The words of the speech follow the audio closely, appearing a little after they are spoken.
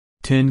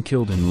10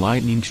 killed in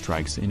lightning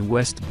strikes in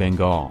West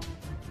Bengal.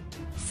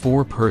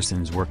 4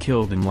 persons were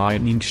killed in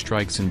lightning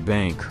strikes in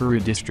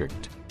Bankura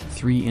district,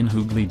 3 in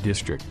Hooghly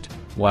district,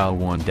 while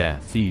 1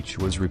 death each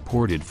was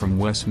reported from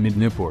West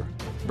Midnapore,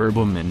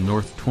 Birbhum and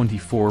North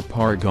 24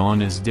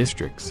 Parganas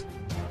districts.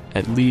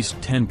 At least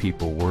 10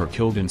 people were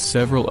killed and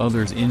several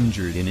others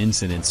injured in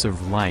incidents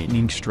of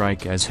lightning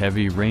strike as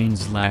heavy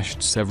rains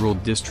lashed several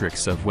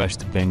districts of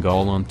West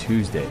Bengal on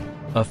Tuesday,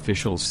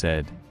 officials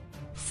said.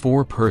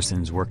 4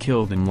 persons were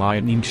killed in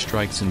lightning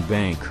strikes in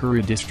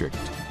Bankura district,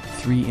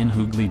 3 in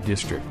Hooghly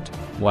district,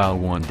 while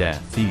 1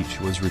 death each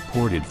was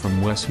reported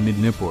from West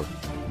Midnapore,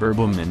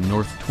 Birbhum and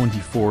North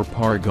 24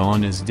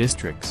 Parganas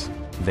districts,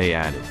 they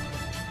added.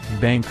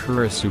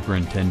 Bankura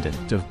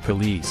Superintendent of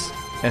Police,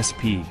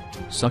 SP,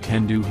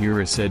 Sukhendu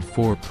Hira said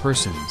 4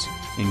 persons,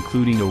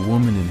 including a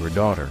woman and her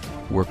daughter,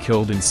 were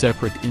killed in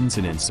separate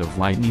incidents of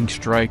lightning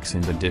strikes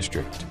in the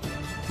district.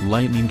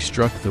 Lightning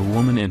struck the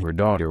woman and her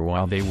daughter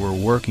while they were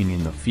working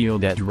in the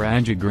field at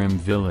Rajagram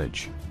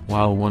village,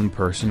 while 1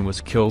 person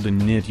was killed in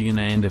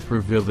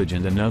Nityanandapur village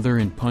and another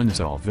in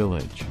Punsal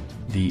village,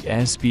 the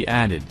SP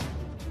added.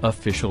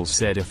 Officials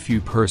said a few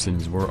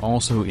persons were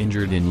also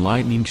injured in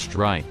lightning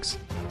strikes.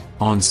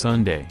 On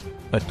Sunday,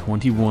 a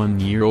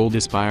 21-year-old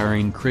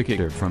aspiring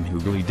cricketer from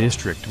Hooghly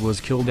district was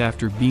killed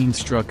after being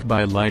struck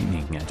by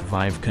lightning at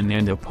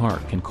Vivekananda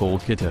Park in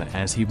Kolkata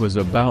as he was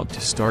about to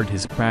start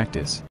his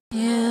practice.